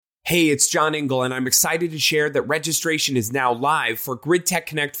Hey, it's John Engel, and I'm excited to share that registration is now live for Grid Tech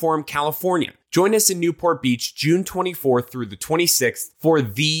Connect Forum California. Join us in Newport Beach, June 24th through the 26th for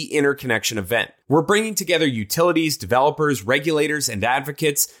the Interconnection event. We're bringing together utilities, developers, regulators, and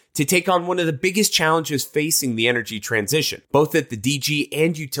advocates to take on one of the biggest challenges facing the energy transition, both at the DG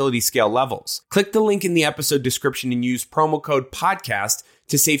and utility scale levels. Click the link in the episode description and use promo code PODCAST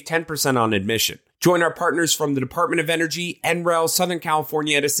to save 10% on admission. Join our partners from the Department of Energy, NREL, Southern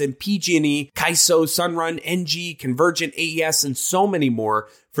California Edison, PG&E, CAISO, Sunrun, NG, Convergent, AES, and so many more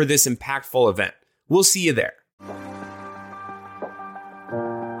for this impactful event. We'll see you there.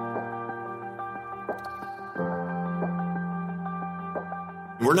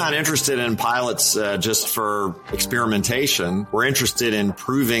 We're not interested in pilots just for experimentation. We're interested in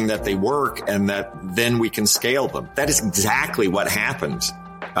proving that they work and that then we can scale them. That is exactly what happened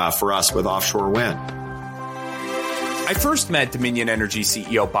for us with offshore wind. I first met Dominion Energy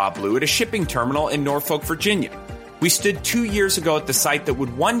CEO Bob Blue at a shipping terminal in Norfolk, Virginia. We stood 2 years ago at the site that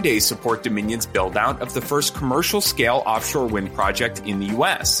would one day support Dominion's build-out of the first commercial-scale offshore wind project in the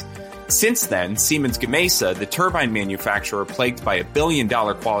U.S. Since then, Siemens Gamesa, the turbine manufacturer plagued by $1 billion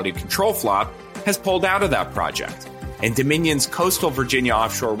quality control flop, has pulled out of that project. And Dominion's coastal Virginia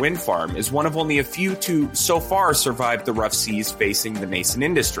offshore wind farm is one of only a few to so far survive the rough seas facing the nascent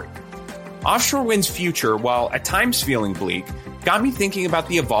industry. Offshore wind's future, while at times feeling bleak, got me thinking about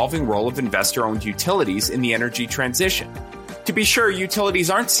the evolving role of investor-owned utilities in the energy transition. To be sure,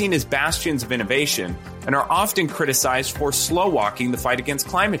 utilities aren't seen as bastions of innovation and are often criticized for slow-walking the fight against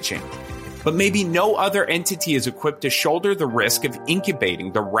climate change. But maybe no other entity is equipped to shoulder the risk of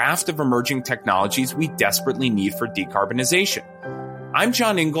incubating the raft of emerging technologies we desperately need for decarbonization. I'm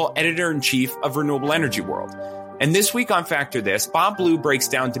John Engel, Editor-in-Chief of Renewable Energy World. And this week on Factor This, Bob Blue breaks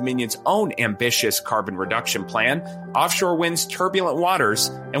down Dominion's own ambitious carbon reduction plan, offshore wind's turbulent waters,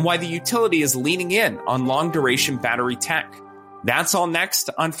 and why the utility is leaning in on long-duration battery tech. That's all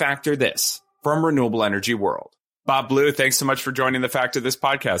next on Factor This from Renewable Energy World. Bob Blue, thanks so much for joining the Factor This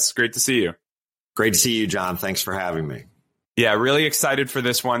podcast. It's great to see you. Great to see you, John. Thanks for having me. Yeah, really excited for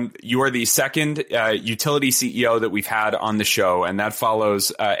this one. You are the second utility CEO that we've had on the show, and that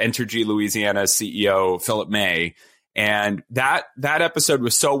follows Entergy Louisiana's CEO, Philip May. And that episode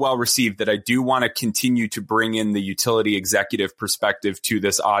was so well received that I do want to continue to bring in the utility executive perspective to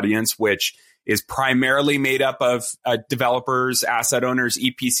this audience, which is primarily made up of developers, asset owners,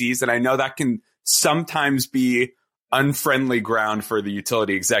 EPCs. And I know that can sometimes be unfriendly ground for the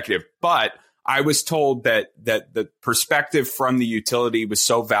utility executive, but I was told that the perspective from the utility was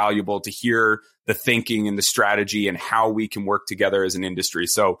so valuable to hear the thinking and the strategy and how we can work together as an industry.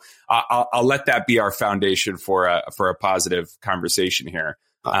 So I'll let that be our foundation for a positive conversation here.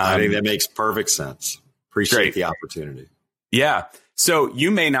 I think that makes perfect sense. Appreciate the opportunity. Yeah. So you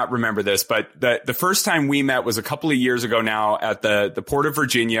may not remember this, but the first time we met was a couple of years ago now at the Port of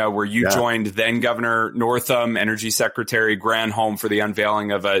Virginia, where you joined then Governor Northam, Energy Secretary Granholm for the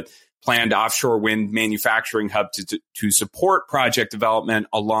unveiling of a planned offshore wind manufacturing hub to support project development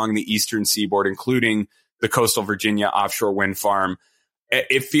along the eastern seaboard, including the coastal Virginia offshore wind farm.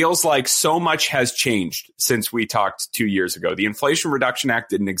 It feels like so much has changed since we talked 2 years ago. The Inflation Reduction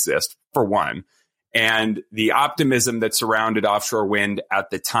Act didn't exist, for one. And the optimism that surrounded offshore wind at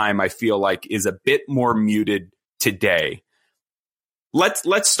the time, I feel like, is a bit more muted today.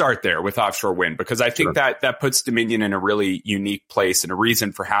 Let's start there with offshore wind, because I think that puts Dominion in a really unique place. And a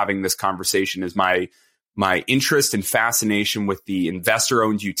reason for having this conversation is my interest and fascination with the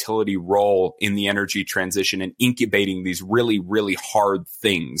investor-owned utility role in the energy transition and incubating these really, really hard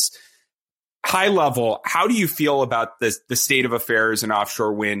things. High level, how do you feel about the state of affairs in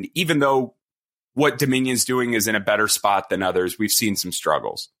offshore wind, even though what Dominion's doing is in a better spot than others? We've seen some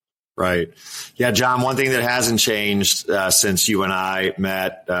struggles. Right. Yeah, John, one thing that hasn't changed since you and I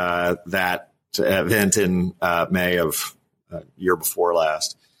met that event in May of year before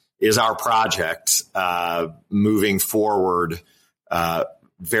last is our project moving forward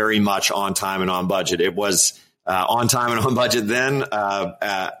very much on time and on budget. It was on time and on budget then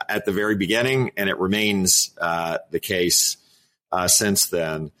at the very beginning, and it remains the case since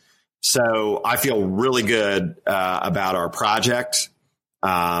then. So I feel really good about our project.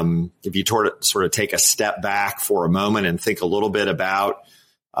 If you sort of take a step back for a moment and think a little bit about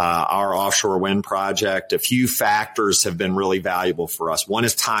our offshore wind project, a few factors have been really valuable for us. One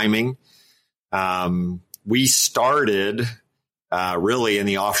is timing. We started really in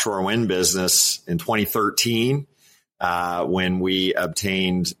the offshore wind business in 2013 when we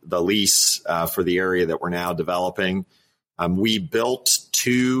obtained the lease for the area that we're now developing. We built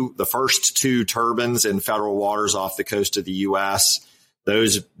the first two turbines in federal waters off the coast of the U.S.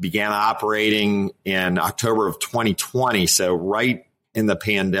 Those began operating in October of 2020, so right in the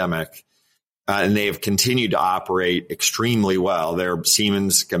pandemic, and they have continued to operate extremely well. They're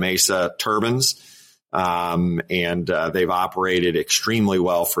Siemens Gamesa turbines, and they've operated extremely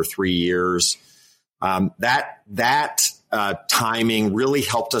well for 3 years. That timing really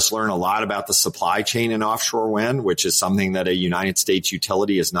helped us learn a lot about the supply chain in offshore wind, which is something that a United States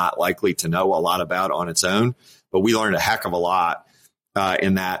utility is not likely to know a lot about on its own. But we learned a heck of a lot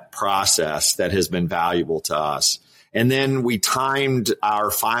in that process that has been valuable to us. And then we timed our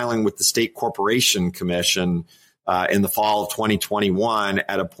filing with the State Corporation Commission in the fall of 2021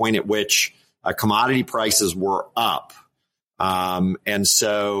 at a point at which commodity prices were up. And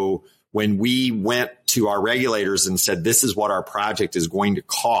so when we went to our regulators and said, this is what our project is going to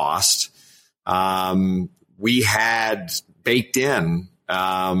cost, we had baked in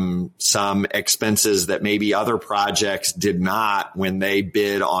some expenses that maybe other projects did not when they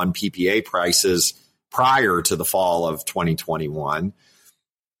bid on PPA prices prior to the fall of 2021.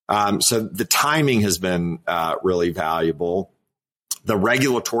 So the timing has been really valuable. The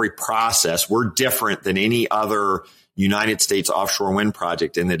regulatory process, we're different than any other United States offshore wind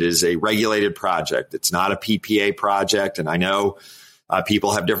project in that it is a regulated project. It's not a PPA project. And I know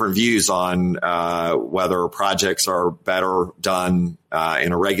people have different views on whether projects are better done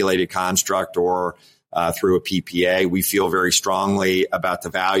in a regulated construct or through a PPA. We feel very strongly about the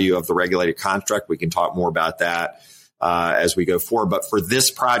value of the regulated construct. We can talk more about that as we go forward. But for this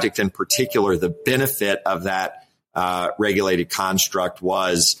project in particular, the benefit of that regulated construct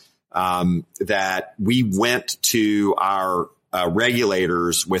was that we went to our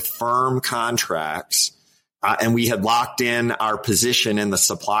regulators with firm contracts, and we had locked in our position in the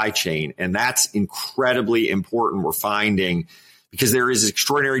supply chain. And that's incredibly important, we're finding, because there is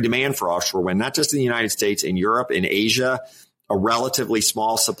extraordinary demand for offshore wind, not just in the United States, in Europe, in Asia, a relatively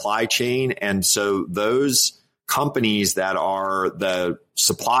small supply chain. And so those companies that are the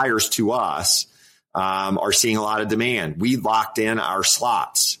suppliers to us are seeing a lot of demand. We locked in our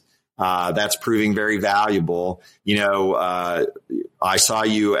slots. That's proving very valuable. You know, I saw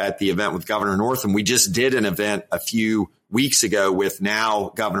you at the event with Governor Northam. We just did an event a few weeks ago with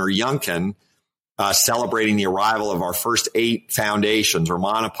now Governor Youngkin, celebrating the arrival of our first 8 foundations or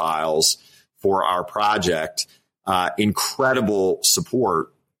monopiles for our project. Incredible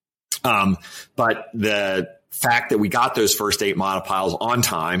support. But the fact that we got those first 8 monopiles on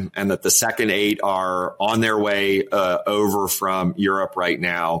time and that the second 8 are on their way over from Europe right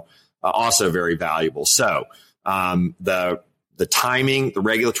now, also very valuable. So the timing, the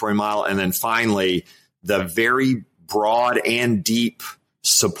regulatory model, and then finally the very broad and deep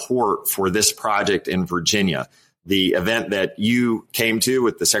support for this project in Virginia. The event that you came to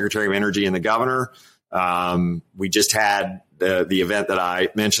with the Secretary of Energy and the governor, we just had the event that I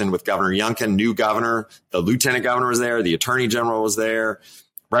mentioned with Governor Youngkin, new governor, the lieutenant governor was there, the attorney general was there,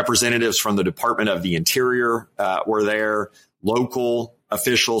 representatives from the Department of the Interior were there, local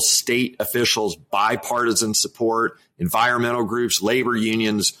officials, state officials, bipartisan support, environmental groups, labor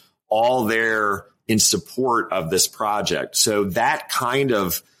unions, all there in support of this project. So that kind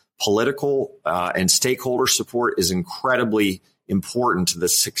of political and stakeholder support is incredibly important to the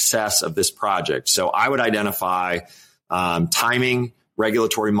success of this project. So I would identify timing,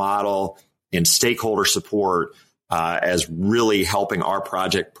 regulatory model, and stakeholder support as really helping our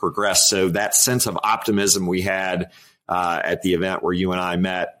project progress. So that sense of optimism we had at the event where you and I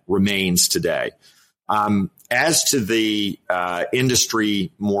met remains today. As to the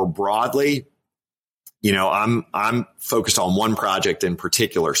industry more broadly, you know, I'm focused on one project in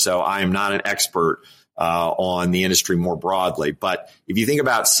particular, so I am not an expert on the industry more broadly. But if you think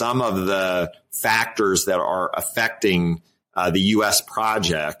about some of the factors that are affecting the U.S.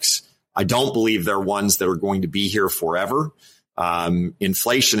 projects, I don't believe they're ones that are going to be here forever.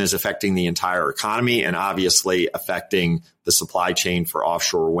 Inflation is affecting the entire economy and obviously affecting the supply chain for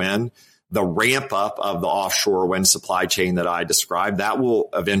offshore wind. The ramp up of the offshore wind supply chain that I described, that will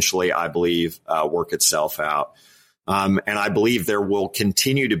eventually, I believe, work itself out. And I believe there will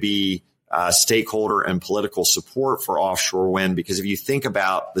continue to be stakeholder and political support for offshore wind, because if you think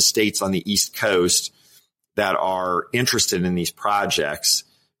about the states on the East Coast that are interested in these projects,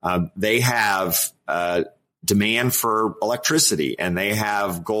 they have demand for electricity and they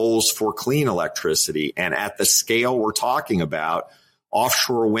have goals for clean electricity. And at the scale we're talking about,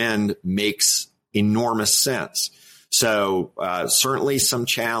 offshore wind makes enormous sense. So certainly some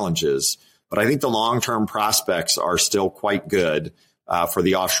challenges, but I think the long-term prospects are still quite good for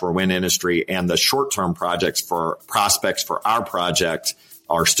the offshore wind industry, and the short-term prospects for our project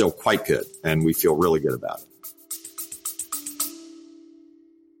are still quite good, and we feel really good about it.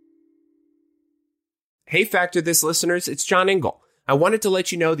 Hey, Factor This listeners, it's John Engel. I wanted to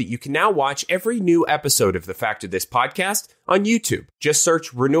let you know that you can now watch every new episode of the Factor This podcast on YouTube. Just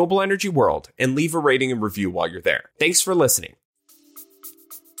search Renewable Energy World and leave a rating and review while you're there. Thanks for listening.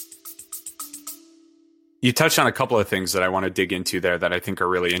 You touched on a couple of things that I want to dig into there that I think are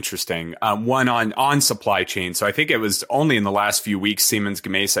really interesting. One on supply chain. So I think it was only in the last few weeks, Siemens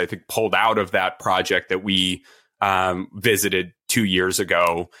Gamesa, I think, pulled out of that project that we visited 2 years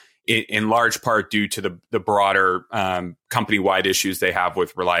ago, in large part due to the broader company-wide issues they have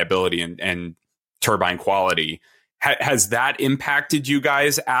with reliability and turbine quality. Has that impacted you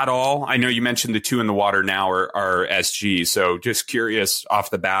guys at all? I know you mentioned the two in the water now are SG. So just curious off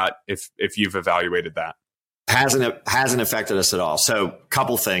the bat if you've evaluated that. Hasn't affected us at all. So a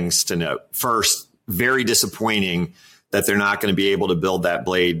couple things to note. First, very disappointing that they're not going to be able to build that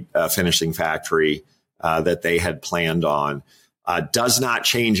blade finishing factory that they had planned on. Does not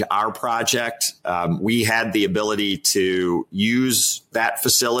change our project. We had the ability to use that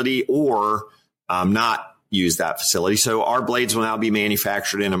facility or not use that facility. So our blades will now be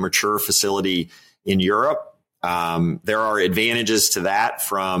manufactured in a mature facility in Europe. There are advantages to that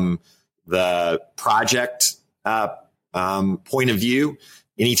from the project point of view.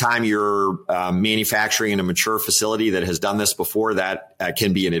 Anytime you're manufacturing in a mature facility that has done this before, that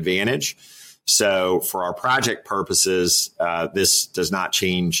can be an advantage. So for our project purposes, this does not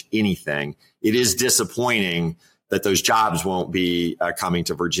change anything. It is disappointing that those jobs won't be coming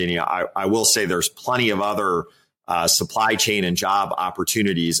to Virginia. I will say there's plenty of other supply chain and job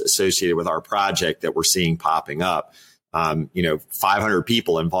opportunities associated with our project that we're seeing popping up. 500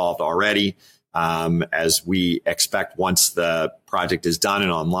 people involved already. As we expect, once the project is done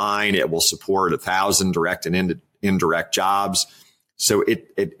and online, it will support 1,000 direct and indirect jobs. So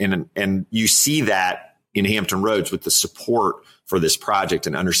and you see that in Hampton Roads with the support for this project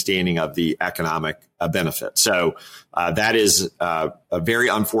and understanding of the economic benefit. So that is a very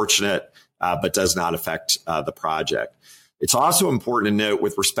unfortunate, but does not affect the project. It's also important to note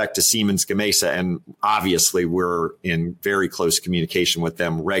with respect to Siemens Gamesa, and obviously we're in very close communication with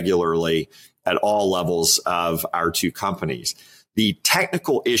them regularly at all levels of our two companies. The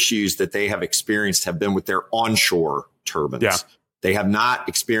technical issues that they have experienced have been with their onshore turbines. Yeah. They have not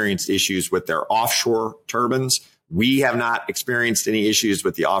experienced issues with their offshore turbines. We have not experienced any issues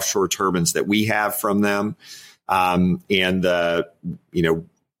with the offshore turbines that we have from them. On the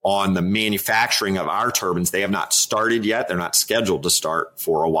manufacturing of our turbines, they have not started yet. They're not scheduled to start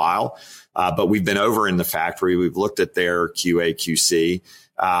for a while. But we've been over in the factory. We've looked at their QA, QC.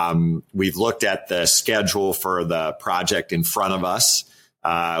 We've looked at the schedule for the project in front of us,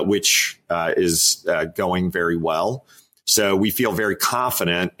 which is going very well. So we feel very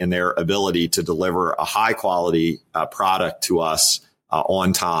confident in their ability to deliver a high quality product to us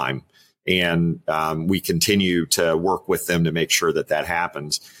on time. And we continue to work with them to make sure that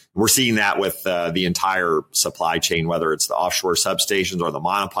happens. We're seeing that with the entire supply chain, whether it's the offshore substations or the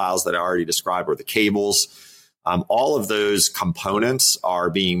monopiles that I already described or the cables. All of those components are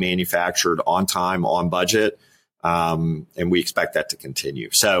being manufactured on time, on budget, and we expect that to continue.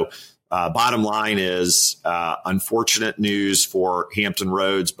 So bottom line is unfortunate news for Hampton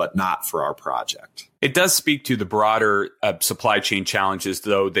Roads, but not for our project. It does speak to the broader supply chain challenges,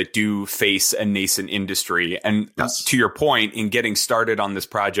 though, that do face a nascent industry. And yes, to your point, in getting started on this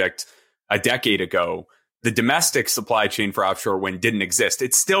project a decade ago, the domestic supply chain for offshore wind didn't exist.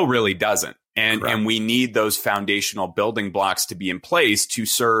 It still really doesn't. And we need those foundational building blocks to be in place to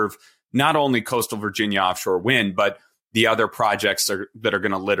serve not only coastal Virginia offshore wind, but the other projects that are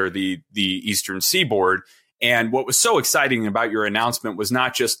going to litter the eastern seaboard. And what was so exciting about your announcement was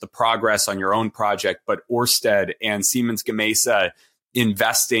not just the progress on your own project, but Ørsted and Siemens Gamesa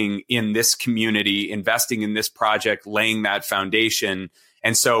investing in this community, investing in this project, laying that foundation.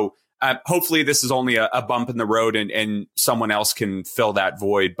 And so hopefully this is only a bump in the road and someone else can fill that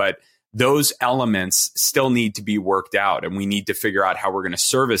void. But those elements still need to be worked out, and we need to figure out how we're going to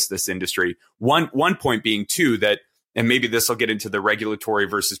service this industry. One point being, too, that, and maybe this will get into the regulatory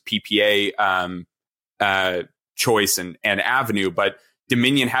versus PPA choice and avenue, but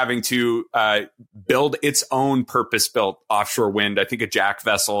Dominion having to build its own purpose-built offshore wind, I think a jack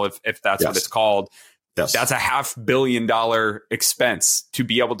vessel, if that's what it's called. Yes. That's $500 million expense to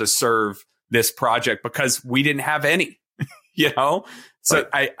be able to serve this project because we didn't have any, So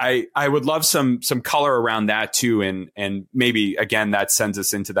right. I would love some color around that too, and maybe again that sends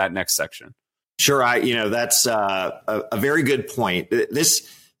us into that next section. Sure, that's a very good point.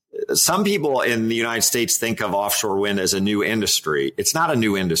 Some people in the United States think of offshore wind as a new industry. It's not a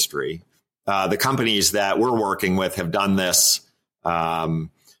new industry. The companies that we're working with have done this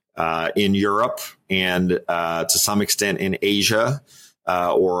in Europe and to some extent in Asia,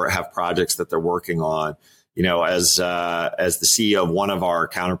 or have projects that they're working on. As the CEO of one of our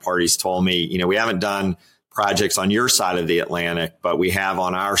counterparties told me, we haven't done projects on your side of the Atlantic, but we have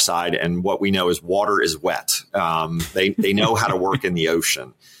on our side. And what we know is water is wet. They know how to work in the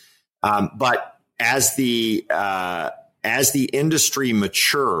ocean. But as the industry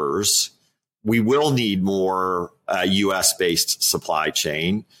matures, we will need more U.S. based supply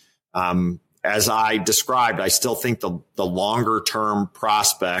chain. As I described, I still think the longer term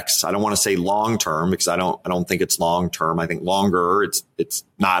prospects, I don't want to say long term because I don't think it's long term. I think longer, it's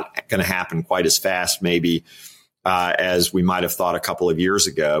not going to happen quite as fast maybe as we might have thought a couple of years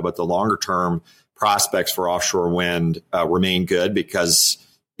ago. But the longer term prospects for offshore wind remain good because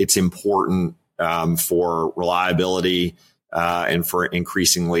it's important for reliability and for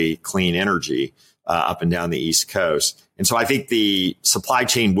increasingly clean energy up and down the East Coast. And so I think the supply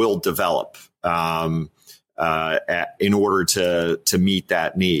chain will develop in order to meet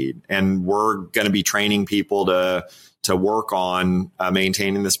that need. And we're going to be training people to work on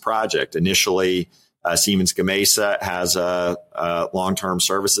maintaining this project. Initially, Siemens Gamesa has a long-term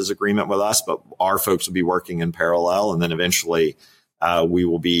services agreement with us, but our folks will be working in parallel. And then eventually we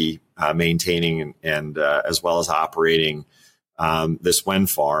will be maintaining and as well as operating this wind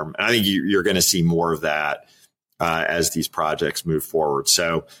farm. And I think you're going to see more of that as these projects move forward.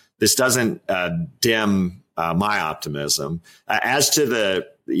 So this doesn't dim my optimism. As to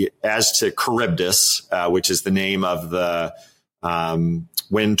Charybdis, which is the name of the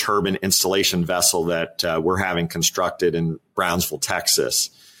wind turbine installation vessel that we're having constructed in Brownsville, Texas.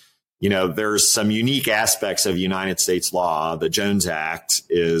 There's some unique aspects of United States law. The Jones Act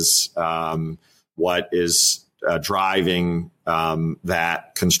is what is driving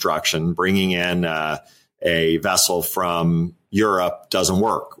that construction. Bringing in a vessel from Europe doesn't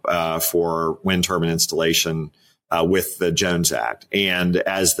work for wind turbine installation with the Jones Act. And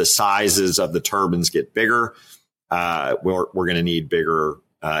as the sizes of the turbines get bigger, we're going to need bigger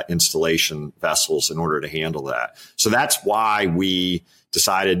installation vessels in order to handle that. So that's why we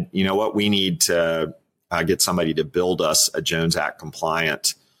decided, we need to get somebody to build us a Jones Act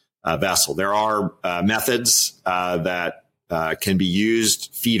compliant vessel. There are methods that can be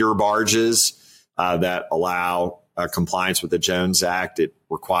used, feeder barges that allow compliance with the Jones Act. It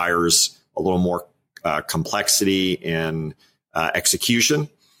requires a little more complexity in execution,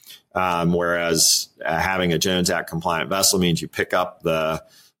 whereas having a Jones Act compliant vessel means you pick up the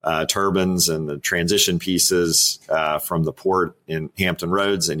turbines and the transition pieces from the port in Hampton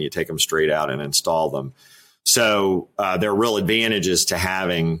Roads and you take them straight out and install them. So there are real advantages to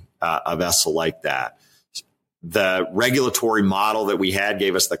having a vessel like that. The regulatory model that we had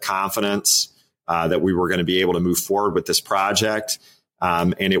gave us the confidence that we were going to be able to move forward with this project.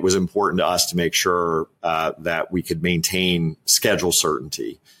 And it was important to us to make sure that we could maintain schedule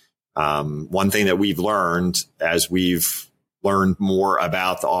certainty. One thing that we've learned as we've learned more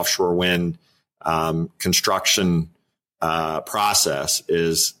about the offshore wind construction process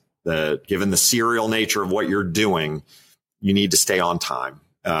is that given the serial nature of what you're doing, you need to stay on time.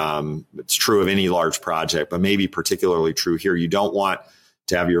 It's true of any large project, but maybe particularly true here. You don't want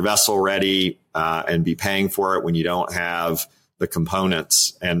to have your vessel ready and be paying for it when you don't have the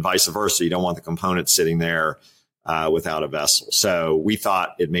components, and vice versa. You don't want the components sitting there without a vessel. So we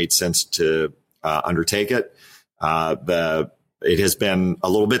thought it made sense to undertake it. It has been a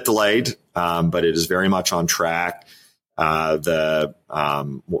little bit delayed, but it is very much on track. At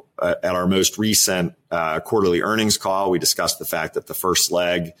our most recent quarterly earnings call, we discussed the fact that the first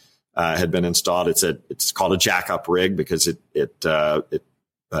leg had been installed. It's called a jackup rig because it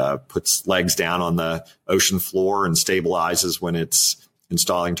puts legs down on the ocean floor and stabilizes when it's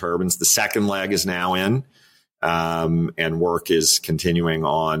installing turbines. The second leg is now in, and work is continuing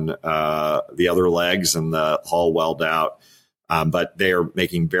on the other legs and the hull weld out. But they are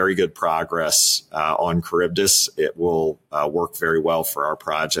making very good progress on Charybdis. It will work very well for our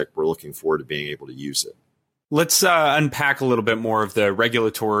project. We're looking forward to being able to use it. Let's unpack a little bit more of the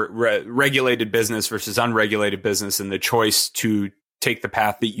regulated business versus unregulated business and the choice to take the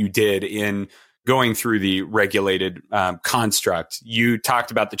path that you did in going through the regulated construct. You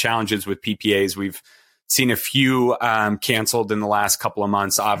talked about the challenges with PPAs. We've seen a few canceled in the last couple of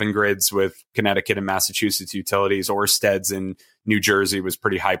months. Avangrid's with Connecticut and Massachusetts utilities. Ørsted's in New Jersey was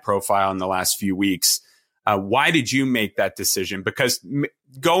pretty high profile in the last few weeks. Why did you make that decision? Because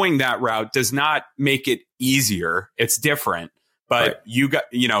going that route does not make it easier. It's different. But right.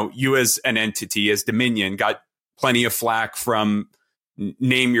 You as an entity, as Dominion, got plenty of flack from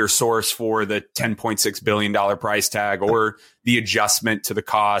name your source for the $10.6 billion price tag or the adjustment to the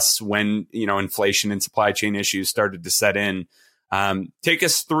costs when, inflation and supply chain issues started to set in. Take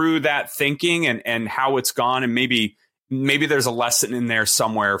us through that thinking and how it's gone. And maybe there's a lesson in there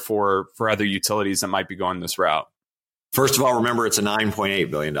somewhere for other utilities that might be going this route. First of all, remember it's a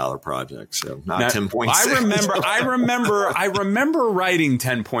 $9.8 billion project, so not 10.6. I remember writing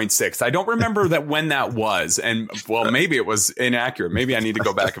 10.6. I don't remember that when that was, and maybe it was inaccurate. Maybe I need to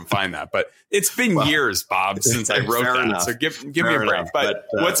go back and find that. But it's been years, Bob, since I wrote that. Enough. So give me a break. But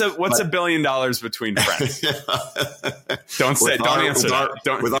what's $1 billion between friends? Don't answer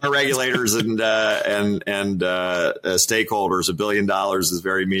that. With our regulators and stakeholders, $1 billion is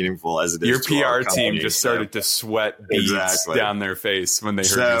very meaningful as it is. Your to our PR team just started to sweat down their face when they heard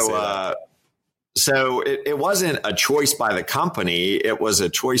you say that. So it wasn't a choice by the company. It was a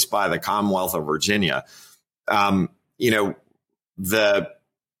choice by the Commonwealth of Virginia. The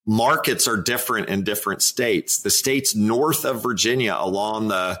markets are different in different states. The states north of Virginia along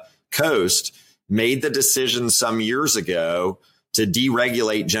the coast made the decision some years ago to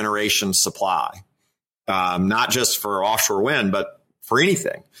deregulate generation supply, not just for offshore wind, but for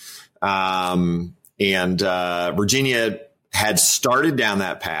anything. And Virginia had started down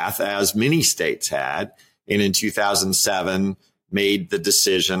that path, as many states had. And in 2007, made the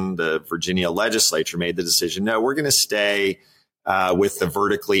decision, the Virginia legislature made the decision, no, we're going to stay with the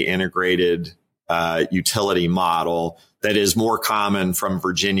vertically integrated utility model that is more common from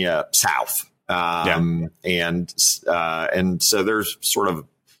Virginia south. And so there's sort of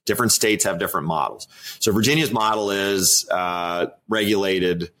different states have different models. So Virginia's model is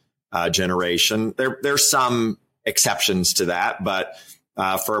regulated generation. There's some exceptions to that, but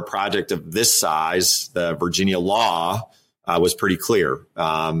for a project of this size, the Virginia law was pretty clear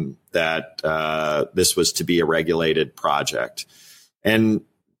that this was to be a regulated project. And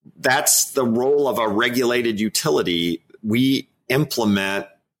that's the role of a regulated utility. We implement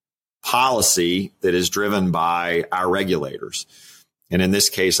policy that is driven by our regulators. And in this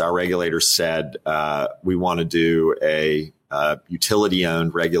case, our regulators said we want to do a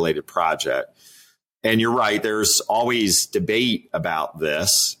utility-owned regulated project. And you're right, there's always debate about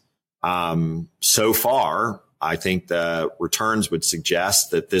this. So far, I think the returns would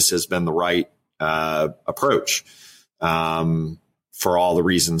suggest that this has been the right approach for all the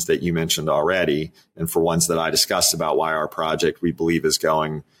reasons that you mentioned already, and for ones that I discussed about why our project we believe is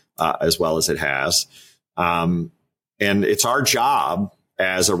going as well as it has. And it's our job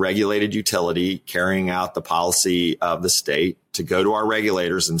as a regulated utility carrying out the policy of the state to go to our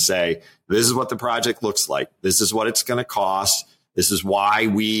regulators and say, this is what the project looks like. This is what it's going to cost. This is why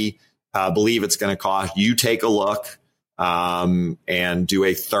we believe it's going to cost. You take a look and do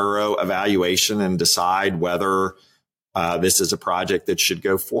a thorough evaluation and decide whether this is a project that should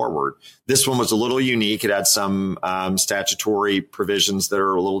go forward. This one was a little unique. It had some statutory provisions that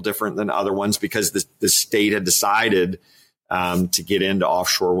are a little different than other ones because the state had decided to get into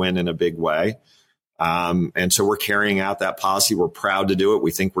offshore wind in a big way. And so we're carrying out that policy. We're proud to do it.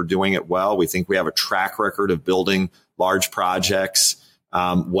 We think we're doing it well. We think we have a track record of building large projects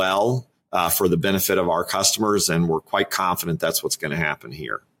well for the benefit of our customers. And we're quite confident that's what's going to happen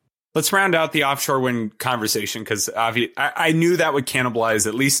here. Let's round out the offshore wind conversation because I knew that would cannibalize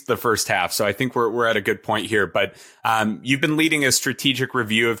at least the first half. So I think we're at a good point here. But you've been leading a strategic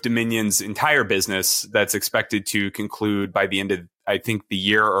review of Dominion's entire business that's expected to conclude by the end of, I think, the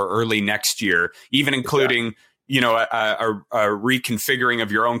year or early next year, even including, a reconfiguring of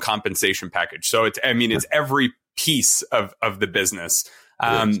your own compensation package. So it's every piece of the business.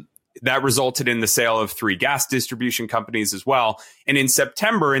 That resulted in the sale of 3 gas distribution companies as well. And in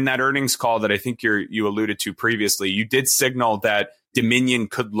September, in that earnings call that I think you alluded to previously, you did signal that Dominion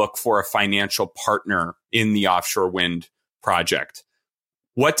could look for a financial partner in the offshore wind project.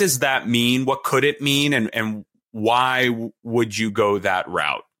 What does that mean? What could it mean? And why would you go that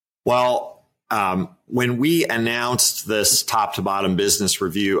route? Well, when we announced this top to bottom business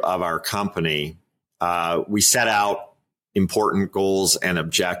review of our company, we set out important goals and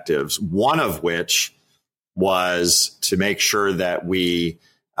objectives, one of which was to make sure that we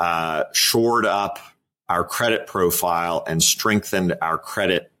shored up our credit profile and strengthened our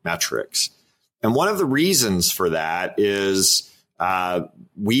credit metrics. And one of the reasons for that is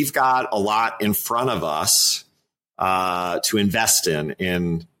we've got a lot in front of us to invest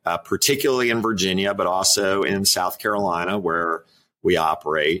in particularly in Virginia, but also in South Carolina, where we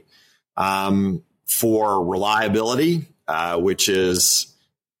operate, for reliability, which is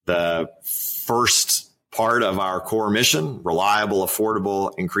the first part of our core mission: reliable,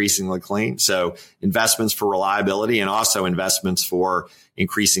 affordable, increasingly clean. So investments for reliability and also investments for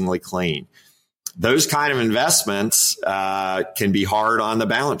increasingly clean. Those kind of investments can be hard on the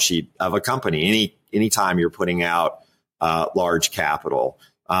balance sheet of a company anytime you're putting out large capital.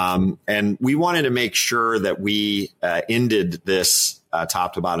 And we wanted to make sure that we ended this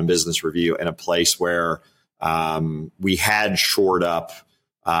top to bottom business review in a place where we had shored up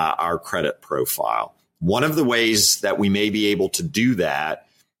our credit profile. One of the ways that we may be able to do that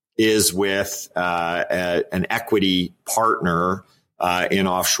is with an equity partner in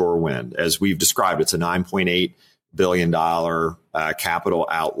offshore wind. As we've described, it's a $9.8 billion capital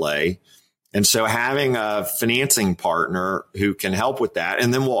outlay. And so having a financing partner who can help with that,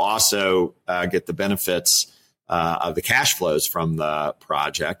 and then we'll also get the benefits of the cash flows from the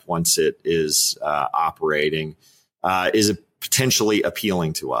project once it is operating, is potentially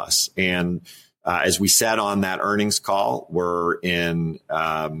appealing to us. And as we said on that earnings call, we're in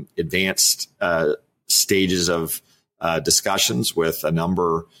advanced stages of discussions with a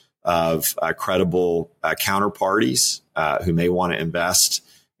number of credible counterparties who may want to invest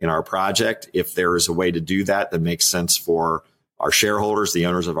in our project. If there is a way to do that makes sense for our shareholders, the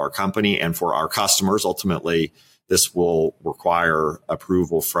owners of our company, and for our customers. Ultimately, this will require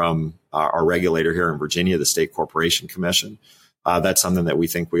approval from our regulator here in Virginia, the State Corporation Commission. That's something that we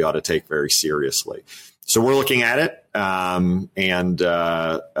think we ought to take very seriously. So we're looking at it, and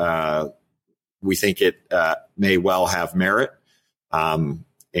we think it may well have merit,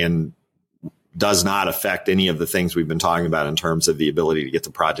 and does not affect any of the things we've been talking about in terms of the ability to get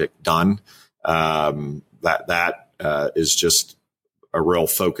the project done. That is just a real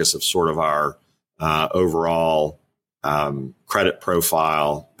focus of sort of our overall credit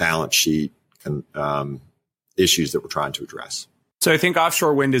profile, balance sheet, issues that we're trying to address. So I think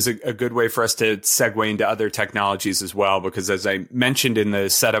offshore wind is a good way for us to segue into other technologies as well, because as I mentioned in the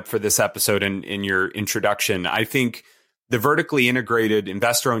setup for this episode and in your introduction, I think the vertically integrated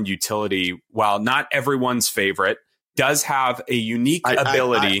investor-owned utility, while not everyone's favorite, does have a unique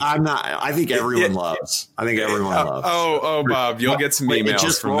ability. I think everyone loves. I think everyone loves. Oh, Bob, you'll get some emails. It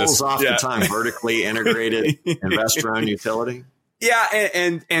just from rolls this. off the tongue. Vertically integrated investor-owned utility. Yeah,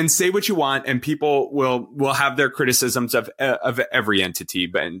 and say what you want, and people will have their criticisms of every entity,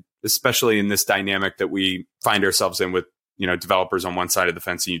 but especially in this dynamic that we find ourselves in with developers on one side of the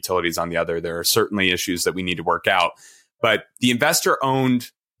fence and utilities on the other. There are certainly issues that we need to work out. But the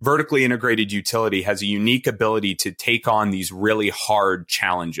investor-owned vertically integrated utility has a unique ability to take on these really hard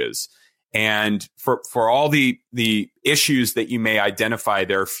challenges. And for all the issues that you may identify,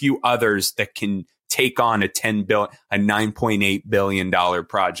 there are a few others that can take on a $9.8 billion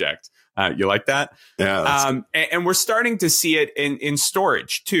project. You like that? Yeah. And we're starting to see it in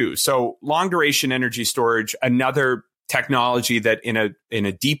storage too. So long duration energy storage, another technology that in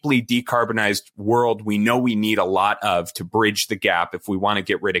a deeply decarbonized world, we know we need a lot of to bridge the gap if we want to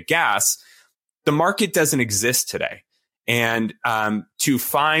get rid of gas. The market doesn't exist today. And to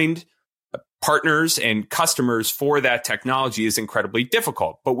find partners and customers for that technology is incredibly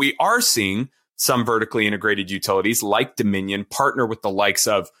difficult. But we are seeing some vertically integrated utilities like Dominion partner with the likes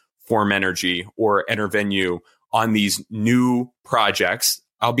of Form Energy or Intervenue on these new projects,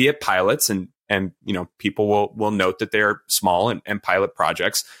 albeit pilots, and people will note that they're small and pilot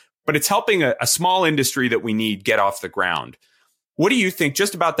projects, but it's helping a small industry that we need get off the ground. What do you think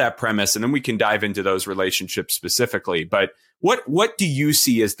just about that premise? And then we can dive into those relationships specifically. But what do you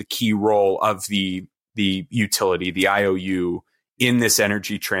see as the key role of the utility, the IOU, in this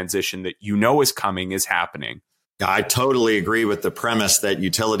energy transition that is coming, is happening? I totally agree with the premise that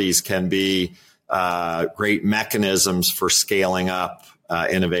utilities can be great mechanisms for scaling up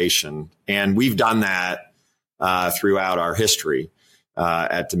innovation. And we've done that throughout our history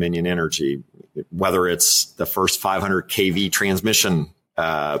at Dominion Energy, whether it's the first 500 kV transmission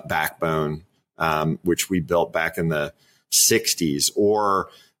backbone, which we built back in the 60s, or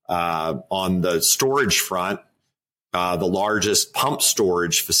on the storage front, the largest pump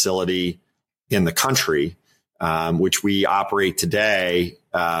storage facility in the country, which we operate today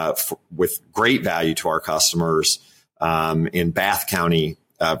with great value to our customers in Bath County,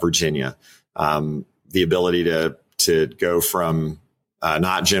 Virginia. The ability to go from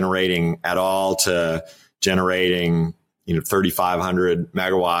not generating at all to generating 3,500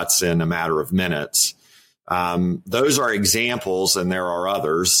 megawatts in a matter of minutes. Those are examples, and there are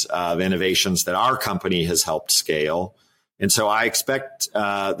others, of innovations that our company has helped scale. And so I expect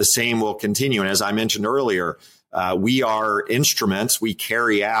the same will continue. And as I mentioned earlier, we are instruments. We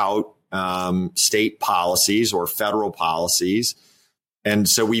carry out state policies or federal policies And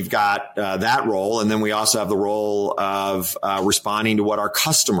so we've got that role. And then we also have the role of responding to what our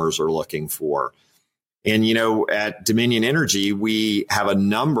customers are looking for. And, at Dominion Energy, we have a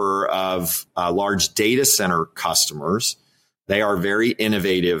number of large data center customers. They are very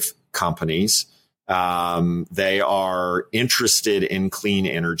innovative companies. They are interested in clean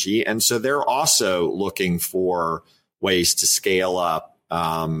energy. And so they're also looking for ways to scale up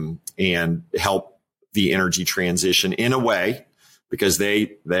and help the energy transition in a way, because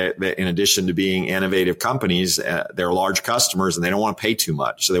they in addition to being innovative companies, they're large customers and they don't want to pay too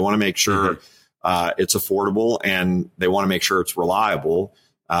much. So they want to make sure it's affordable, and they want to make sure it's reliable,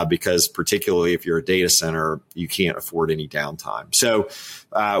 because particularly if you're a data center, you can't afford any downtime. So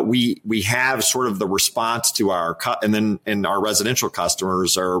we have sort of the response to and our residential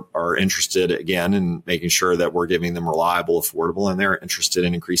customers are interested again in making sure that we're giving them reliable, affordable, and they're interested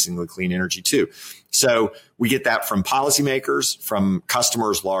in increasingly clean energy too. So we get that from policymakers, from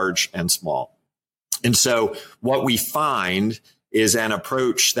customers large and small. And so what we find is an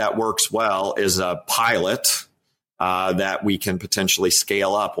approach that works well is a pilot that we can potentially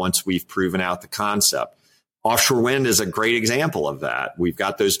scale up once we've proven out the concept. Offshore wind is a great example of that. We've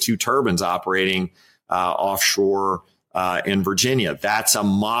got those 2 turbines operating offshore in Virginia. That's a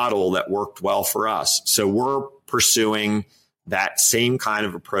model that worked well for us. So we're pursuing that same kind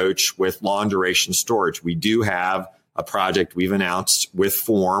of approach with long duration storage. We do have a project we've announced with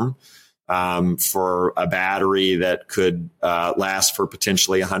Form for a battery that could last for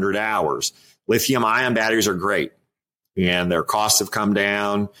potentially 100 hours. Lithium ion batteries are great, and their costs have come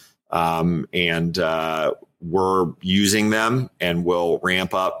down, and we're using them, and we'll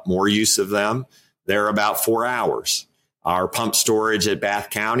ramp up more use of them. They're about 4 hours. Our pump storage at Bath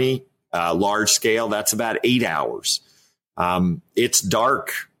County, large scale, that's about 8 hours. It's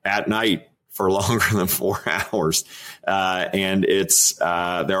dark at night for longer than 4 hours. And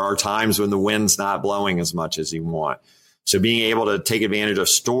there are times when the wind's not blowing as much as you want. So being able to take advantage of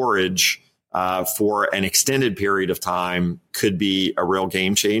storage for an extended period of time could be a real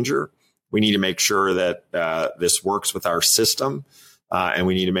game changer. We need to make sure that this works with our system, and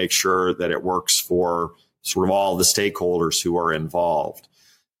we need to make sure that it works for sort of all the stakeholders who are involved.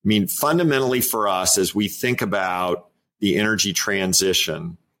 I mean, fundamentally for us, as we think about the energy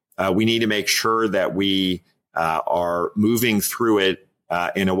transition, we need to make sure that we are moving through it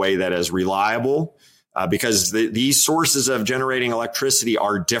in a way that is reliable, because these sources of generating electricity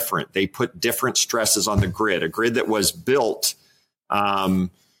are different. They put different stresses on the grid. A grid that was built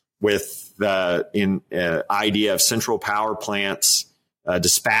with the idea of central power plants,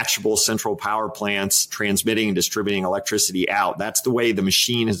 dispatchable central power plants transmitting and distributing electricity out. That's the way the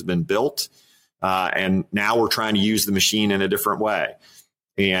machine has been built. And now we're trying to use the machine in a different way.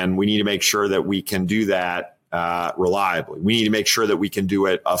 And we need to make sure that we can do that reliably. We need to make sure that we can do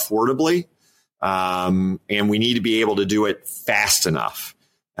it affordably. And we need to be able to do it fast enough.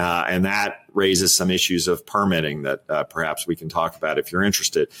 And that raises some issues of permitting that perhaps we can talk about if you're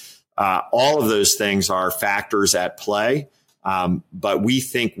interested. All of those things are factors at play. But we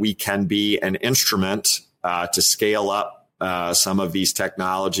think we can be an instrument to scale up some of these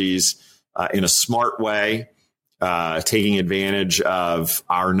technologies in a smart way, taking advantage of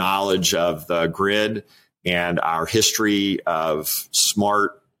our knowledge of the grid and our history of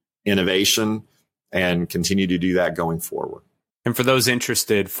smart innovation, and continue to do that going forward. And for those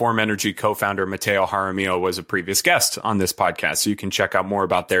interested, Form Energy co-founder Matteo Jaramillo was a previous guest on this podcast. So you can check out more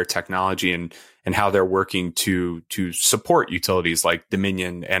about their technology and how they're working to support utilities like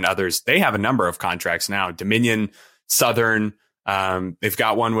Dominion and others. They have a number of contracts now. Dominion, Southern, they've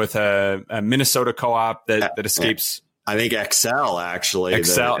got one with a Minnesota co-op that escapes. I think Excel, actually.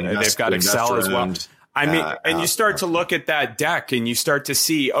 Excel, they've got Excel as well. I mean, and you start to look at that deck and you start to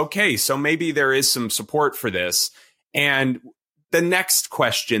see, okay, so maybe there is some support for this. And the next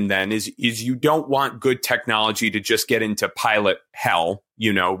question then is you don't want good technology to just get into pilot hell.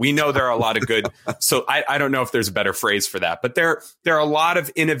 You know, we know there are a lot of good. So I don't know if there's a better phrase for that, but there are a lot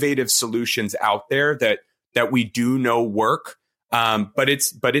of innovative solutions out there that we do know work. But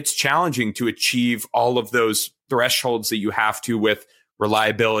it's challenging to achieve all of those thresholds that you have to with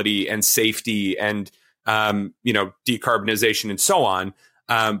reliability and safety and, decarbonization and so on.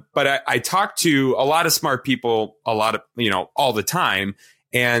 But I talk to a lot of smart people, all the time.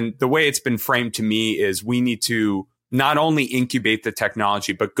 And the way it's been framed to me is we need to not only incubate the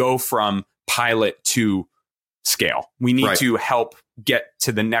technology, but go from pilot to scale. We need to help get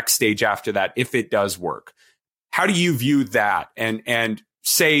to the next stage after that, if it does work. How do you view that? And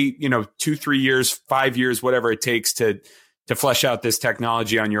say, 2, 3 years, 5 years, whatever it takes to flesh out this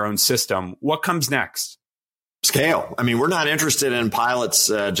technology on your own system, what comes next? Scale. I mean, we're not interested in pilots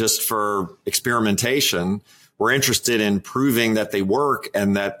just for experimentation. We're interested in proving that they work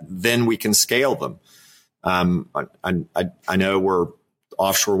and that then we can scale them. I know we're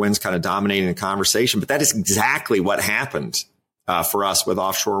offshore wind's kind of dominating the conversation, but that is exactly what happened for us with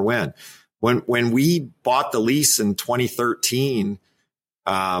offshore wind. When we bought the lease in 2013,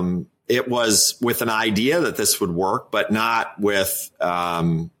 it was with an idea that this would work, but not with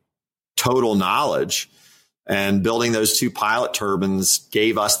total knowledge. And building those 2 pilot turbines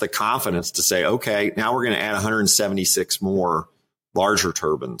gave us the confidence to say, okay, now we're going to add 176 more larger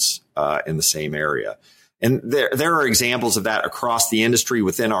turbines in the same area. And there are examples of that across the industry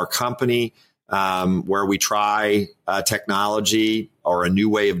within our company, where we try technology or a new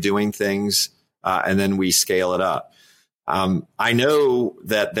way of doing things, and then we scale it up. I know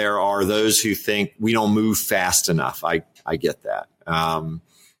that there are those who think we don't move fast enough. I get that.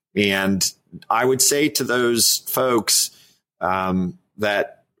 And I would say to those folks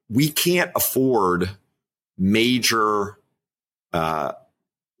that we can't afford major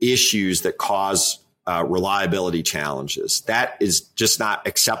issues that cause reliability challenges. That is just not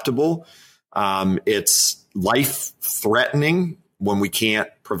acceptable. It's life threatening when we can't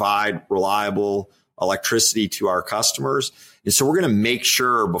provide reliable electricity to our customers. And so we're going to make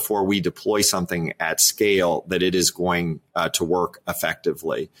sure before we deploy something at scale that it is going to work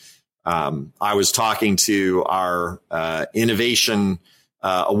effectively. I was talking to our innovation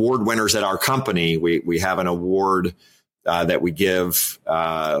award winners at our company. We have an award that we give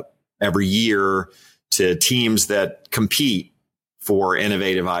every year to teams that compete for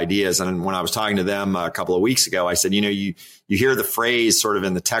innovative ideas. And when I was talking to them a couple of weeks ago, I said, you hear the phrase sort of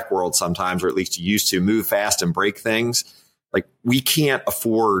in the tech world sometimes, or at least you used to, move fast and break things. Like, we can't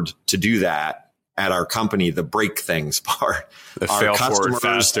afford to do that at our company, the break things part. The fail forward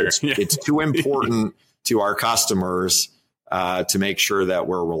faster. It's too important to our customers to make sure that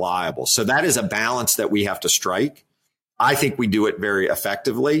we're reliable. So that is a balance that we have to strike. I think we do it very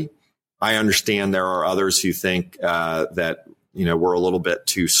effectively. I understand there are others who think that we're a little bit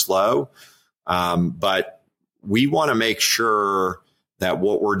too slow, but we want to make sure that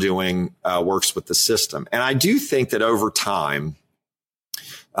what we're doing works with the system. And I do think that over time,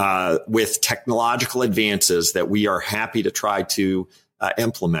 with technological advances that we are happy to try to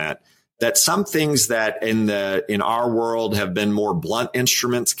implement, that some things that in our world have been more blunt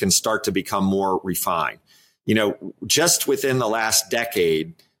instruments can start to become more refined. Just within the last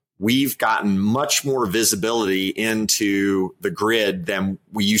decade, we've gotten much more visibility into the grid than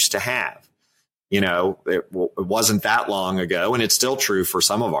we used to have. It wasn't that long ago, and it's still true for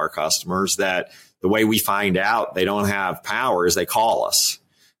some of our customers, that the way we find out they don't have power is they call us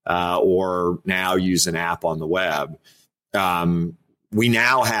or now use an app on the web. We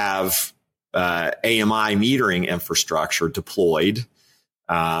now have AMI metering infrastructure deployed.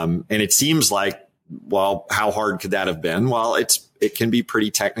 And it seems like, well, how hard could that have been? Well, it can be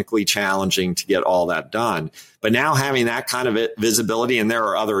pretty technically challenging to get all that done. But now having that kind of visibility, and there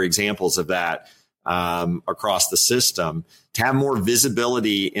are other examples of that across the system, to have more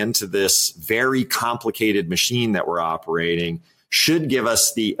visibility into this very complicated machine that we're operating should give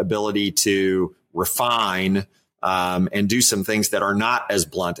us the ability to refine and do some things that are not as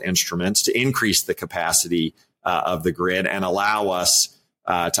blunt instruments to increase the capacity of the grid and allow us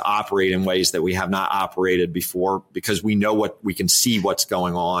to operate in ways that we have not operated before, because we know we can see what's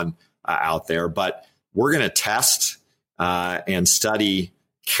going on out there. But we're going to test and study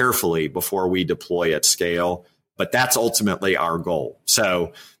carefully before we deploy at scale. But that's ultimately our goal.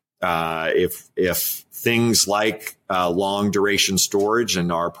 So if things like long duration storage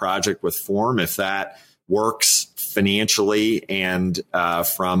and our project with Form, if that works financially and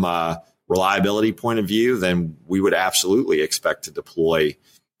from a reliability point of view, then we would absolutely expect to deploy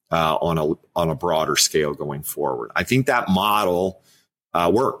on a broader scale going forward. I think that model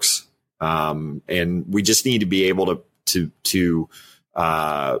works, and we just need to be able to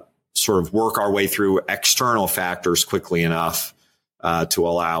sort of work our way through external factors quickly enough to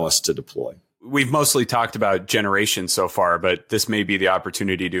allow us to deploy. We've mostly talked about generation so far, but this may be the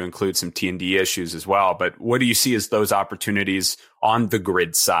opportunity to include some T&D issues as well. But what do you see as those opportunities on the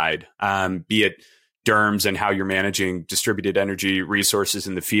grid side, be it DERMS and how you're managing distributed energy resources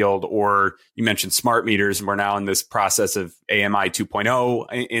in the field, or you mentioned smart meters, and we're now in this process of AMI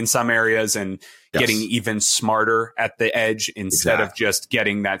 2.0 in some areas, and getting even smarter at the edge instead of just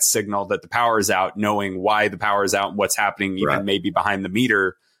getting that signal that the power is out, knowing why the power is out and what's happening even maybe behind the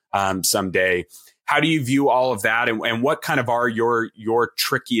meter someday. How do you view all of that, and what kind of are your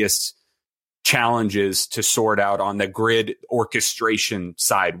trickiest challenges to sort out on the grid orchestration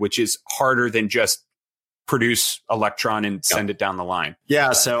side, which is harder than just produce electron and send it down the line.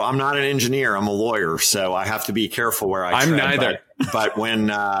 Yeah. So I'm not an engineer. I'm a lawyer. So I have to be careful where I I'm tread. neither. But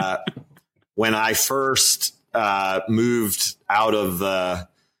when I first moved out of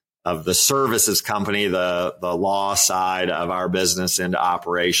the services company, the law side of our business into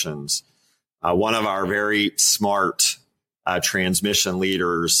operations, one of our very smart transmission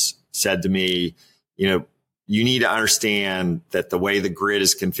leaders said to me, you need to understand that the way the grid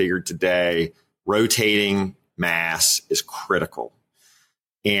is configured today, rotating mass is critical.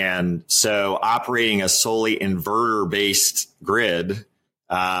 And so operating a solely inverter-based grid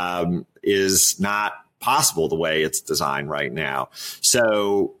is not possible the way it's designed right now.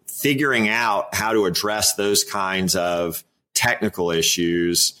 So figuring out how to address those kinds of technical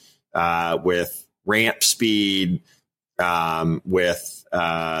issues with ramp speed, with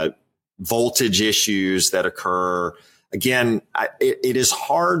voltage issues that occur. Again, it is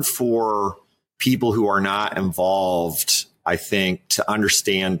hard for people who are not involved, I think, to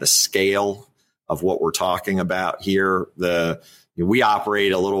understand the scale of what we're talking about here. We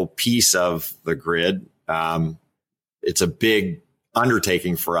operate a little piece of the grid. It's a big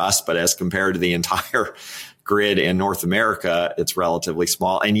undertaking for us, but as compared to the entire grid in North America, it's relatively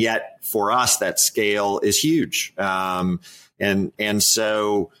small. And yet for us, that scale is huge. And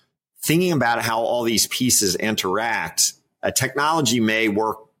so thinking about how all these pieces interact, a technology may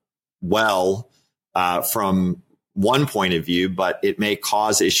work well from one point of view, but it may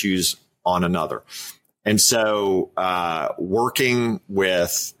cause issues on another. And so working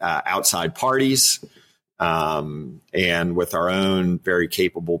with outside parties and with our own very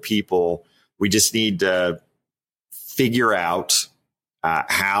capable people, we just need to figure out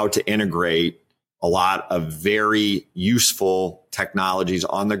how to integrate a lot of very useful technologies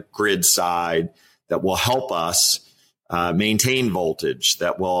on the grid side that will help us maintain voltage,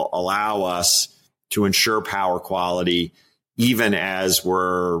 that will allow us to ensure power quality, even as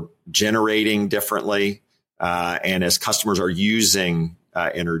we're generating differently and as customers are using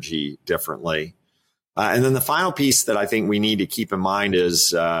energy differently. And then the final piece that I think we need to keep in mind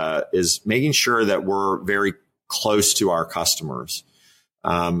is making sure that we're very close to our customers.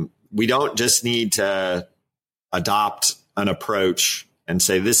 We don't just need to adopt an approach and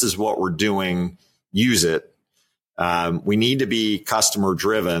say, this is what we're doing, use it. We need to be customer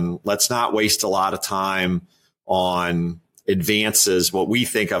driven. Let's not waste a lot of time on advances, what we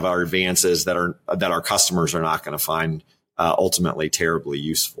think of our advances that our customers are not going to find ultimately terribly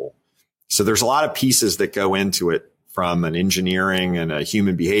useful. So there's a lot of pieces that go into it from an engineering and a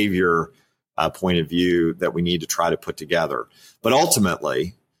human behavior point of view that we need to try to put together. But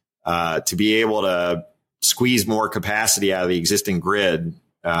ultimately, to be able to squeeze more capacity out of the existing grid,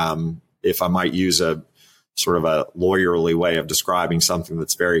 if I might use a sort of a lawyerly way of describing something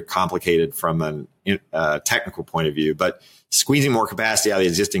that's very complicated from a technical point of view, but squeezing more capacity out of the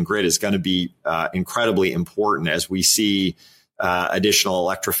existing grid is going to be incredibly important as we see additional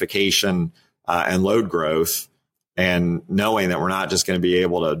electrification and load growth, and knowing that we're not just going to be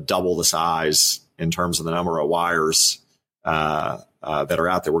able to double the size in terms of the number of wires that are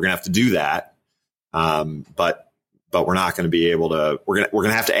out there. We're going to have to do that, but we're not going to be able to. We're going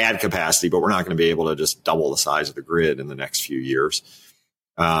to have to add capacity, but we're not going to be able to just double the size of the grid in the next few years.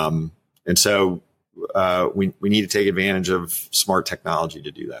 And so we need to take advantage of smart technology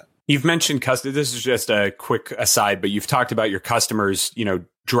to do that. You've mentioned customers. This is just a quick aside, but you've talked about your customers,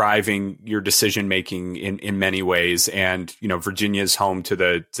 driving your decision making in many ways. And, Virginia is home to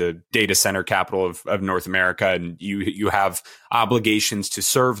the data center capital of North America. And you have obligations to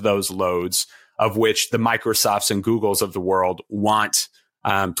serve those loads, of which the Microsofts and Googles of the world want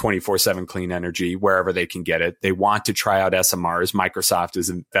 24/7 clean energy wherever they can get it. They want to try out SMRs. Microsoft is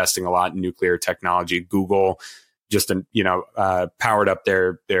investing a lot in nuclear technology. Google just powered up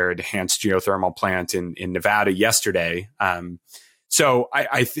their enhanced geothermal plant in Nevada yesterday. So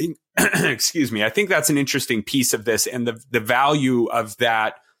I think, excuse me, I think that's an interesting piece of this, and the value of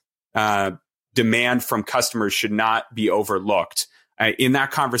that demand from customers should not be overlooked. In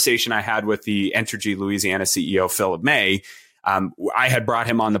that conversation I had with the Entergy Louisiana CEO, Philip May, I had brought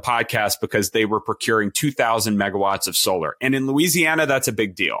him on the podcast because they were procuring 2,000 megawatts of solar. And in Louisiana, that's a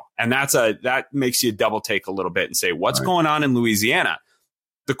big deal. And that makes you double take a little bit and say, what's going on in Louisiana?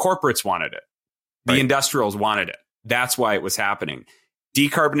 The corporates wanted it. The industrials wanted it. That's why it was happening.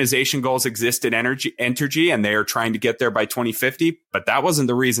 Decarbonization goals exist at Entergy, and they are trying to get there by 2050. But that wasn't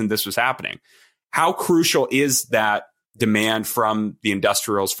the reason this was happening. How crucial is that demand from the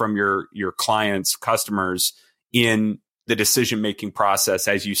industrials, from your clients, customers in the decision-making process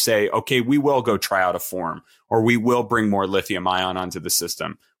as you say, okay, we will go try out a form, or we will bring more lithium ion onto the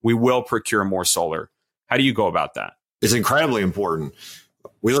system. We will procure more solar. How do you go about that? It's incredibly important.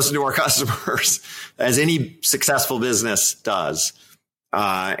 We listen to our customers, as any successful business does.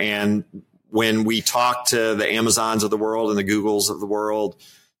 And when we talk to the Amazons of the world and the Googles of the world,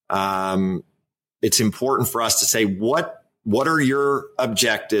 it's important for us to say, what are your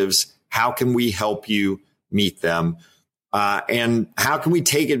objectives? How can we help you meet them? And how can we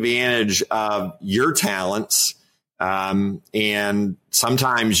take advantage of your talents and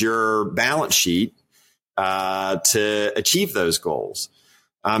sometimes your balance sheet to achieve those goals?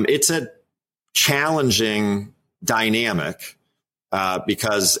 It's a challenging dynamic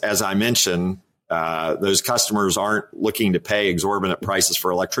because, as I mentioned, those customers aren't looking to pay exorbitant prices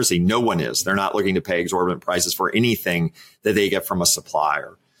for electricity. No one is. They're not looking to pay exorbitant prices for anything that they get from a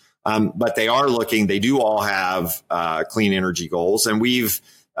supplier. But they do all have clean energy goals. And we've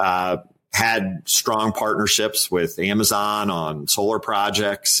had strong partnerships with Amazon on solar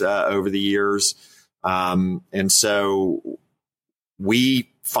projects over the years. And so we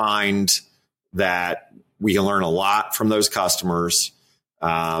find that we can learn a lot from those customers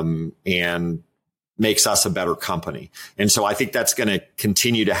and makes us a better company. And so I think that's going to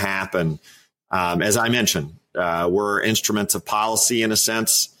continue to happen. As I mentioned, we're instruments of policy in a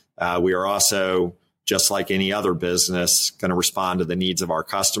sense. We are also, just like any other business, going to respond to the needs of our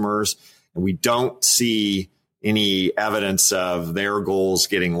customers. And we don't see any evidence of their goals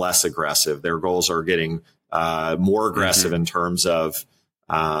getting less aggressive. Their goals are getting more aggressive in terms of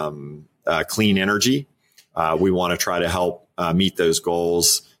clean energy. We want to try to help meet those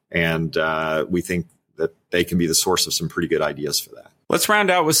goals. And we think that they can be the source of some pretty good ideas for that. Let's round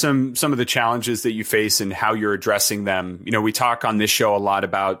out with some of the challenges that you face and how you're addressing them. You know, we talk on this show a lot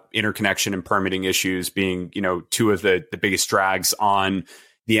about interconnection and permitting issues being, two of the biggest drags on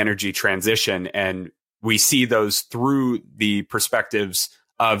the energy transition. And we see those through the perspectives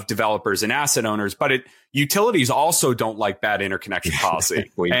of developers and asset owners, but utilities also don't like bad interconnection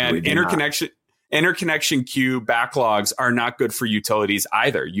policy. Interconnection queue backlogs are not good for utilities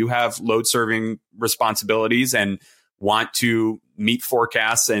either. You have load serving responsibilities and want to meet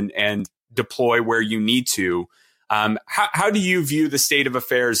forecasts and deploy where you need to. How do you view the state of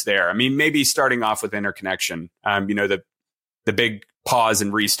affairs there? I mean, maybe starting off with interconnection, the big pause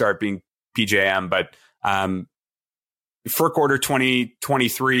and restart being PJM, but FERC Order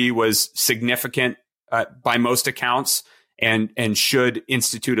 2023 was significant by most accounts and should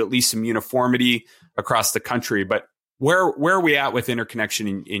institute at least some uniformity across the country. But where are we at with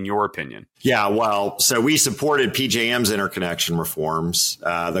interconnection in your opinion? Yeah, well, so we supported PJM's interconnection reforms.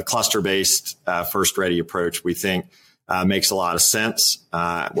 The cluster-based first ready approach, we think, makes a lot of sense.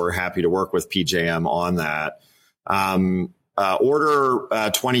 We're happy to work with PJM on that. Order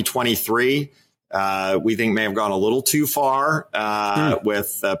 2023, we think may have gone a little too far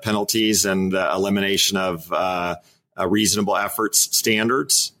with penalties and elimination of reasonable efforts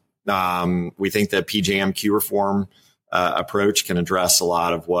standards. We think that PJM queue reform approach can address a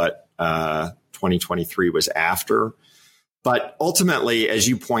lot of what 2023 was after. But ultimately, as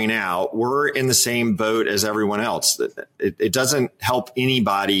you point out, we're in the same boat as everyone else. It doesn't help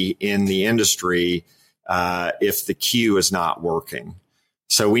anybody in the industry if the queue is not working.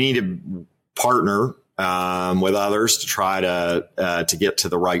 So we need to partner with others to try to get to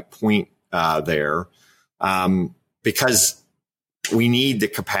the right point there, because we need the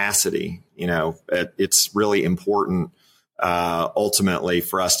capacity. It's really important ultimately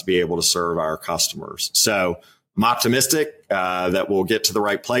for us to be able to serve our customers. So I'm optimistic that we'll get to the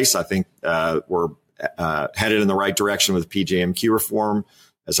right place. I think we're headed in the right direction with PJM queue reform.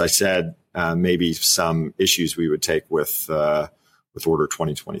 As I said, maybe some issues we would take with Order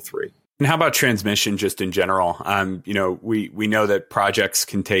 2023. And how about transmission just in general? We know that projects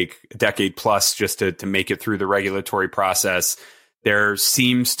can take a decade plus just to make it through the regulatory process. There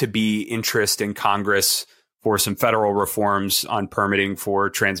seems to be interest in Congress for some federal reforms on permitting for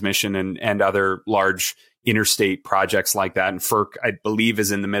transmission and other large interstate projects like that. And FERC, I believe,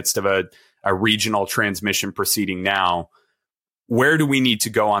 is in the midst of a regional transmission proceeding now. Where do we need to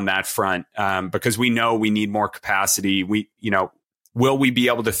go on that front? Because we know we need more capacity. Will we be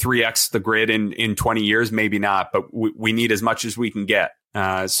able to 3x the grid in 20 years? Maybe not, but we need as much as we can get.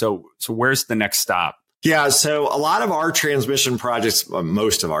 So where's the next stop? Yeah, so a lot of our transmission projects,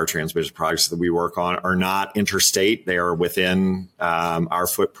 most of our transmission projects that we work on are not interstate. They are within our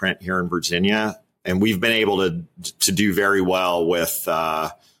footprint here in Virginia. And we've been able to do very well with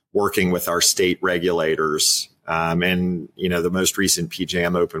working with our state regulators. And the most recent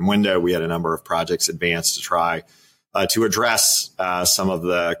PJM open window, we had a number of projects advanced to try to address some of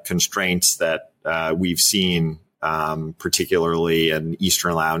the constraints that we've seen, particularly in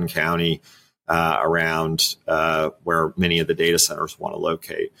Eastern Loudoun County, around where many of the data centers want to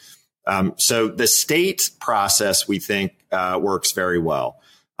locate. So the state process, we think, works very well.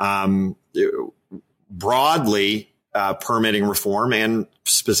 Broadly, permitting reform and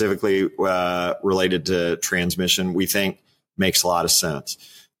specifically related to transmission, we think makes a lot of sense.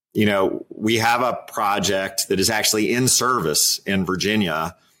 We have a project that is actually in service in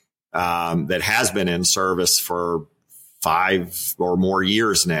Virginia that has been in service for 5 or more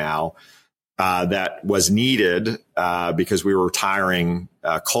years now that was needed because we were retiring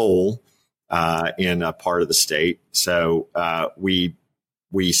coal in a part of the state. So we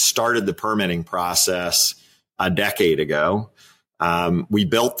started the permitting process a decade ago. We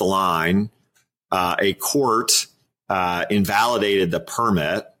built the line. A court invalidated the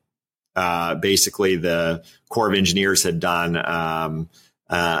permit. Basically, the Corps of Engineers had done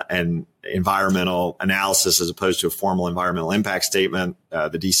an environmental analysis as opposed to a formal environmental impact statement. The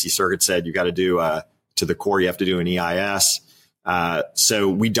DC Circuit said you got to do to the Corps, you have to do an EIS. So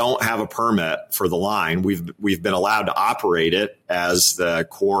we don't have a permit for the line. We've been allowed to operate it as the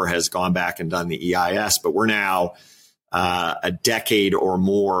Corps has gone back and done the EIS, but we're now a decade or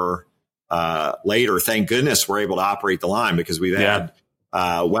more later. Thank goodness we're able to operate the line because we've had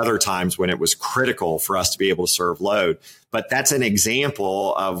weather times when it was critical for us to be able to serve load. But that's an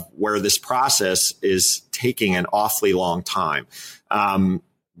example of where this process is taking an awfully long time.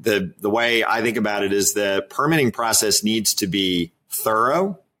 The way I think about it is the permitting process needs to be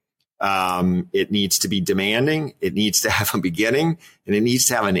thorough. It needs to be demanding. It needs to have a beginning and it needs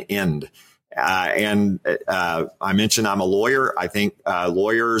to have an end. I mentioned I'm a lawyer. I think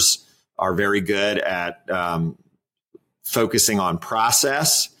lawyers are very good at focusing on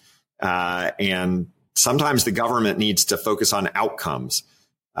process. And sometimes the government needs to focus on outcomes.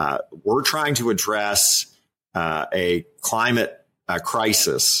 We're trying to address a climate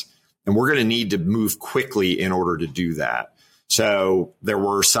crisis, and we're going to need to move quickly in order to do that. So there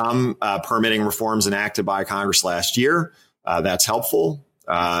were some permitting reforms enacted by Congress last year. That's helpful.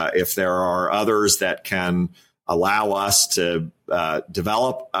 If there are others that can allow us to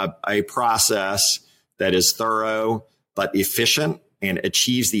develop a process that is thorough but efficient and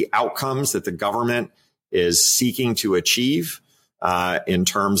achieves the outcomes that the government is seeking to achieve in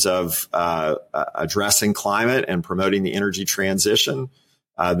terms of addressing climate and promoting the energy transition,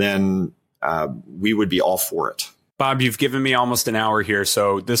 then we would be all for it. Bob, you've given me almost an hour here,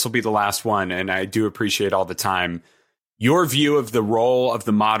 so this will be the last one, and I do appreciate all the time. Your view of the role of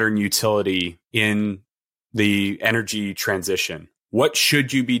the modern utility in the energy transition. What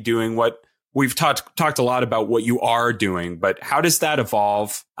should you be doing? What we've talked a lot about what you are doing, but how does that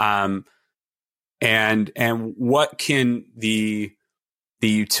evolve? And what can the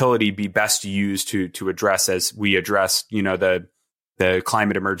utility be best used to address as we address, the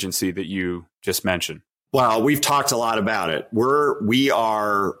climate emergency that you just mentioned? Well, we've talked a lot about it. We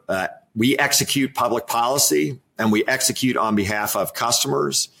execute public policy and we execute on behalf of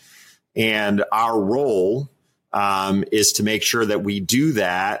customers. And our role is to make sure that we do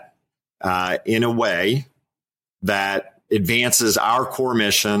that in a way that advances our core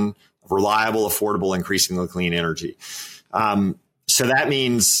mission of reliable, affordable, increasingly clean energy. So that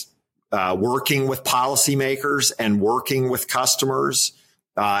means working with policymakers and working with customers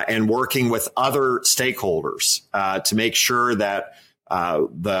and working with other stakeholders to make sure that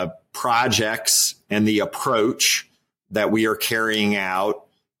the projects and the approach that we are carrying out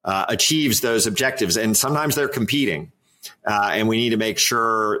achieves those objectives. And sometimes they're competing. And we need to make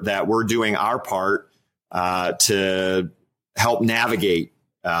sure that we're doing our part to help navigate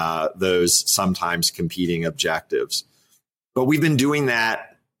those sometimes competing objectives. But we've been doing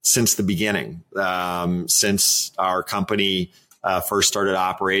that since the beginning, since our company first started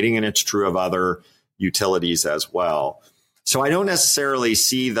operating, and it's true of other utilities as well. So I don't necessarily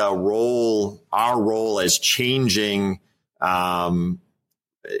see our role as changing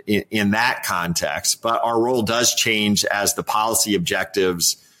in that context, but our role does change as the policy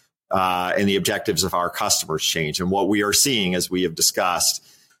objectives and the objectives of our customers change. And what we are seeing, as we have discussed,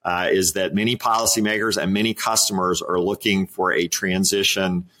 is that many policymakers and many customers are looking for a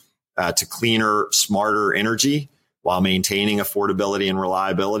transition to cleaner, smarter energy while maintaining affordability and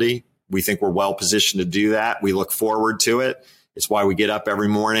reliability. We think we're well positioned to do that. We look forward to it. It's why we get up every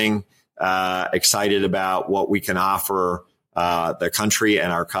morning excited about what we can offer the country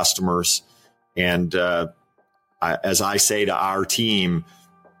and our customers. And as I say to our team,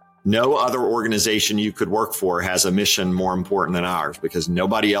 no other organization you could work for has a mission more important than ours, because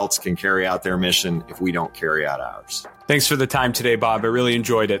nobody else can carry out their mission if we don't carry out ours. Thanks for the time today, Bob. I really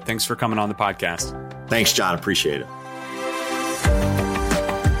enjoyed it. Thanks for coming on the podcast. Thanks, John. Appreciate it.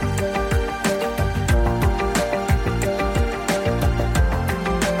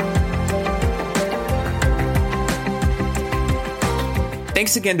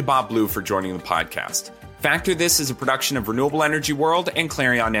 Thanks again to Bob Blue for joining the podcast. Factor This is a production of Renewable Energy World and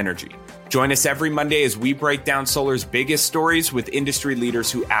Clarion Energy. Join us every Monday as we break down solar's biggest stories with industry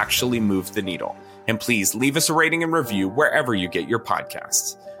leaders who actually move the needle. And please leave us a rating and review wherever you get your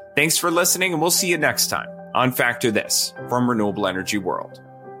podcasts. Thanks for listening, and we'll see you next time on Factor This from Renewable Energy World.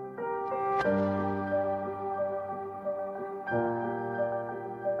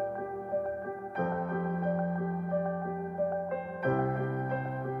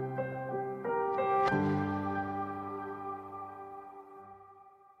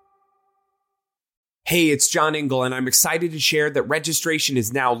 Hey, it's John Engel, and I'm excited to share that registration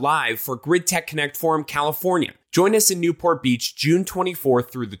is now live for Grid Tech Connect Forum California. Join us in Newport Beach, June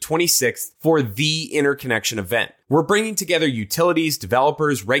 24th through the 26th for the Interconnection event. We're bringing together utilities,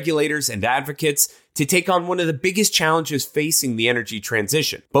 developers, regulators, and advocates to take on one of the biggest challenges facing the energy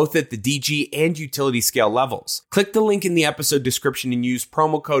transition, both at the DG and utility scale levels. Click the link in the episode description and use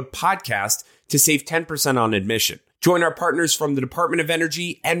promo code PODCAST to save 10% on admission. Join our partners from the Department of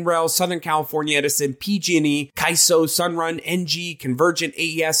Energy, NREL, Southern California Edison, PG&E, CAISO, Sunrun, NG, Convergent,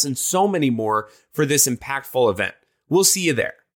 AES, and so many more for this impactful event. We'll see you there.